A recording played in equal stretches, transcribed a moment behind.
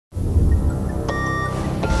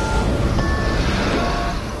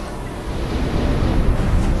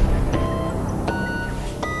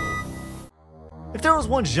If there was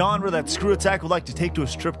one genre that ScrewAttack would like to take to a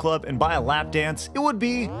strip club and buy a lap dance, it would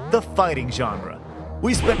be the fighting genre.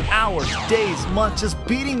 We spent hours, days, months just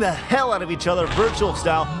beating the hell out of each other virtual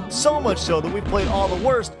style, so much so that we played all the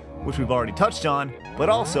worst, which we've already touched on, but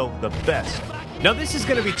also the best. Now this is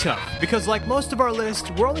going to be tough, because like most of our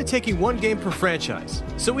list, we're only taking one game per franchise,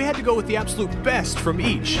 so we had to go with the absolute best from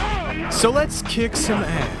each. So let's kick some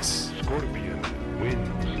ass.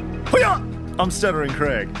 I'm Stuttering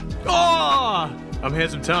Craig. Oh! I'm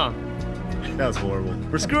Handsome Tom. That was horrible.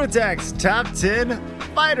 For ScrewAttack's Top 10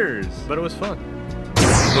 Fighters. But it was fun.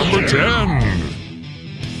 Number 10.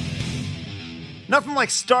 Nothing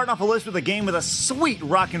like starting off a list with a game with a sweet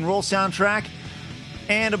rock and roll soundtrack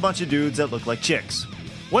and a bunch of dudes that look like chicks.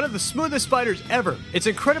 One of the smoothest fighters ever. It's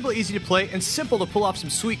incredibly easy to play and simple to pull off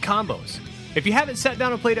some sweet combos. If you haven't sat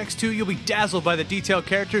down and played X2, you'll be dazzled by the detailed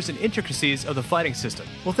characters and intricacies of the fighting system.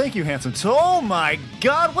 Well, thank you, Handsome. Oh my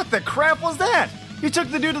god, what the crap was that? You took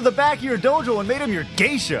the dude to the back of your dojo and made him your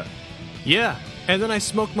geisha. Yeah, and then I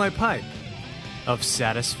smoked my pipe of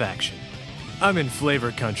satisfaction. I'm in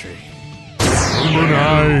flavor country. Number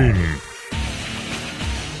 9.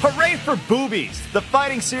 Hooray for Boobies! The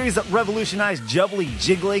fighting series that revolutionized jubbly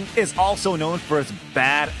jiggling is also known for its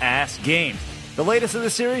badass games. The latest in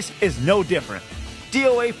the series is no different.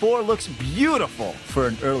 DOA 4 looks beautiful for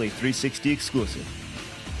an early 360 exclusive.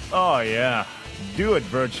 Oh yeah, do it,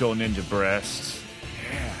 virtual ninja breasts.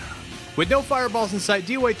 Yeah. With no fireballs in sight,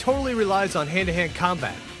 DOA totally relies on hand-to-hand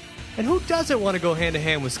combat. And who doesn't want to go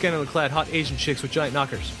hand-to-hand with scantily clad hot Asian chicks with giant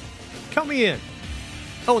knockers? Count me in.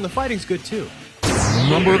 Oh, and the fighting's good too.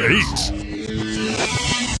 Number 8.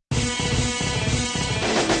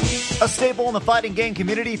 A staple in the fighting game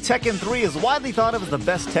community, Tekken 3 is widely thought of as the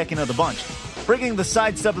best Tekken of the bunch. Bringing the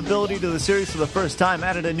sidestep ability to the series for the first time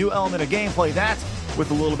added a new element of gameplay that,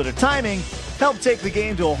 with a little bit of timing, helped take the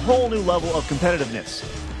game to a whole new level of competitiveness.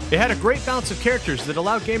 It had a great balance of characters that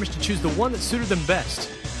allowed gamers to choose the one that suited them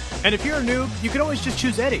best. And if you're a noob, you could always just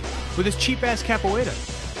choose Eddie, with his cheap-ass capoeira.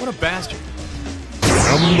 What a bastard.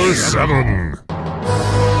 Number 7.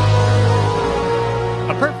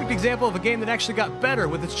 A perfect example of a game that actually got better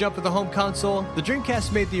with its jump to the home console, the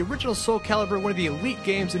Dreamcast made the original Soul Calibur one of the elite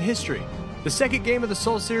games in history. The second game of the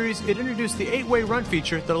Soul series, it introduced the 8-way run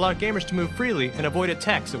feature that allowed gamers to move freely and avoid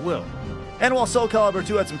attacks at will. And while Soul Calibur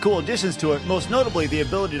 2 had some cool additions to it, most notably the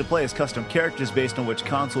ability to play as custom characters based on which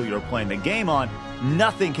console you're playing the game on,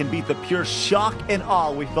 nothing can beat the pure shock and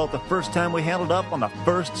awe we felt the first time we handled up on the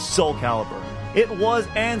first Soul Calibur. It was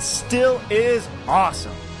and still is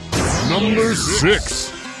awesome. Number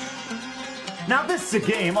 6. Now this is a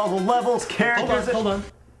game, all the levels, characters... Hold on.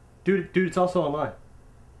 Dude, it's also online.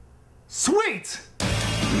 Sweet!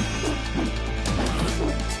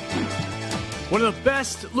 One of the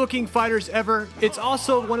best looking fighters ever, it's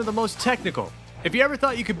also one of the most technical. If you ever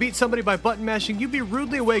thought you could beat somebody by button mashing, you'd be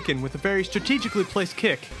rudely awakened with a very strategically placed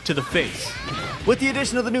kick to the face. With the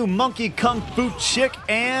addition of the new Monkey Kung Fu Chick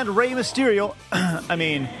and Rey Mysterio,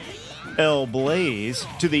 El Blaze,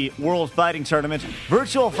 to the World Fighting Tournament,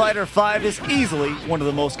 Virtual Fighter 5 is easily one of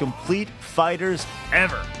the most complete fighters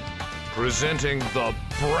ever. Presenting the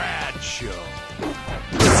Brad Show.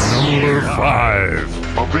 Number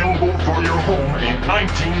 5. Available for your home in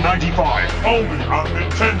 1995. Only on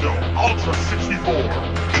Nintendo Ultra 64.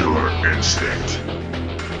 Killer Instinct.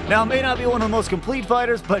 Now, it may not be one of the most complete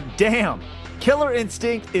fighters, but damn, Killer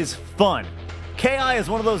Instinct is fun. KI is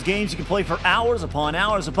one of those games you can play for hours upon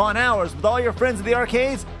hours upon hours with all your friends at the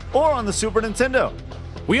arcades or on the Super Nintendo.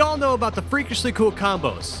 We all know about the freakishly cool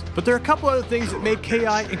combos, but there are a couple other things that made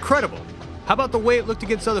KI incredible. How about the way it looked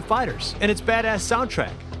against other fighters and its badass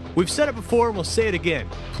soundtrack? We've said it before and we'll say it again.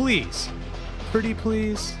 Please, pretty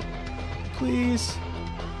please, please,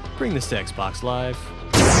 bring this to Xbox Live.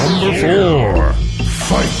 Number 4.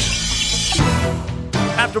 Fight.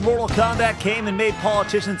 After Mortal Kombat came and made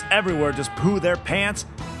politicians everywhere just poo their pants,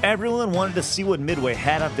 everyone wanted to see what Midway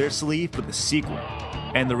had up their sleeve for the sequel.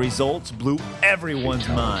 And the results blew everyone's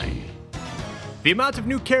mind. The amount of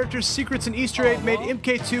new characters, secrets, and Easter eggs made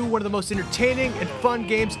MK2 one of the most entertaining and fun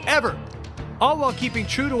games ever. All while keeping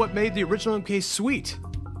true to what made the original MK sweet.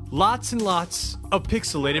 Lots and lots of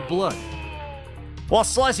pixelated blood. While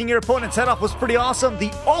slicing your opponent's head off was pretty awesome,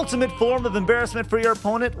 the ultimate form of embarrassment for your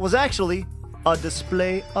opponent was actually a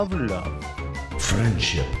display of love.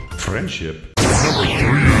 Friendship. Number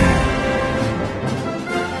 3.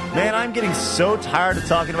 Man, I'm getting so tired of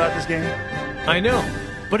talking about this game. I know,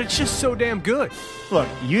 but it's just so damn good. Look,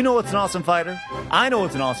 you know it's an awesome fighter. I know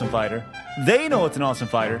it's an awesome fighter. They know it's an awesome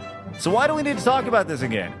fighter. So why do we need to talk about this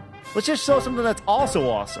again? Let's just show something that's also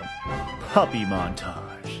awesome. Puppy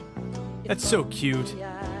montage. That's so cute.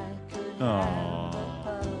 Aww.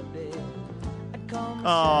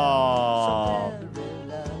 Oh.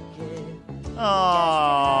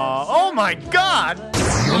 Oh my God!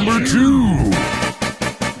 Number 2.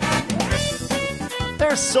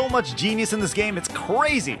 There's so much genius in this game, it's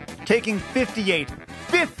crazy. Taking 58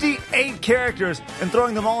 characters and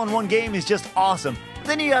throwing them all in one game is just awesome.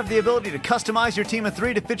 Then you have the ability to customize your team of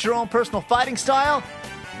 3 to fit your own personal fighting style.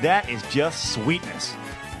 That is just sweetness.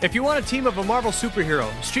 If you want a team of a Marvel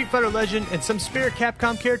superhero, Street Fighter legend, and some spare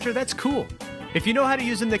Capcom character, that's cool. If you know how to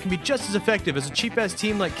use them, they can be just as effective as a cheap-ass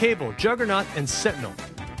team like Cable, Juggernaut, and Sentinel.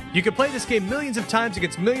 You can play this game millions of times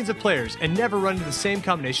against millions of players and never run into the same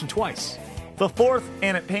combination twice. The fourth,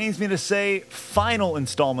 and it pains me to say, final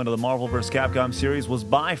installment of the Marvel vs. Capcom series was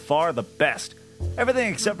by far the best.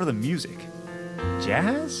 Everything except for the music.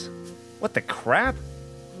 Jazz? What the crap?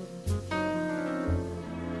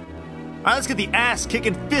 Alright, let's get the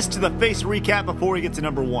ass-kicking fist to the face recap before we get to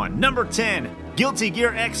number 1. Number 10, Guilty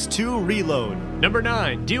Gear X2 Reload. Number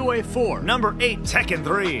 9, DOA 4. Number 8, Tekken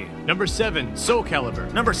 3. Number 7, Soul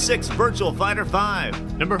Calibur. Number 6, Virtual Fighter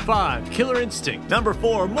 5. Number 5, Killer Instinct. Number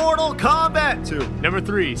 4, Mortal Kombat 2. Number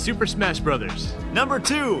 3, Super Smash Bros. Number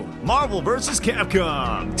 2, Marvel vs.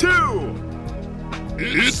 Capcom 2.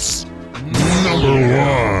 It's number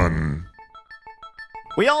 1.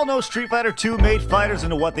 We all know Street Fighter 2 made fighters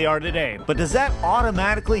into what they are today, but does that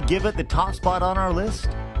automatically give it the top spot on our list?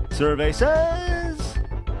 Survey says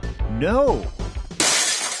no.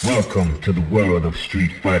 Welcome to the world of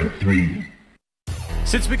Street Fighter 3.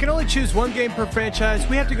 Since we can only choose one game per franchise,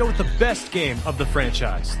 we have to go with the best game of the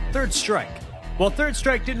franchise, Third Strike. While Third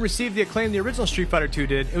Strike didn't receive the acclaim the original Street Fighter 2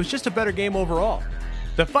 did, it was just a better game overall.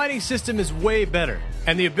 The fighting system is way better,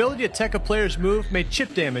 and the ability to tech a player's move made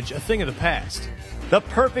chip damage a thing of the past. The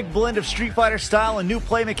perfect blend of Street Fighter style and new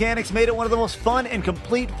play mechanics made it one of the most fun and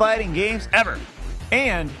complete fighting games ever.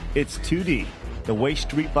 And it's 2D, the way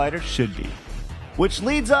Street Fighter should be. Which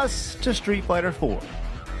leads us to Street Fighter 4.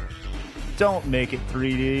 Don't make it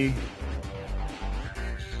 3D.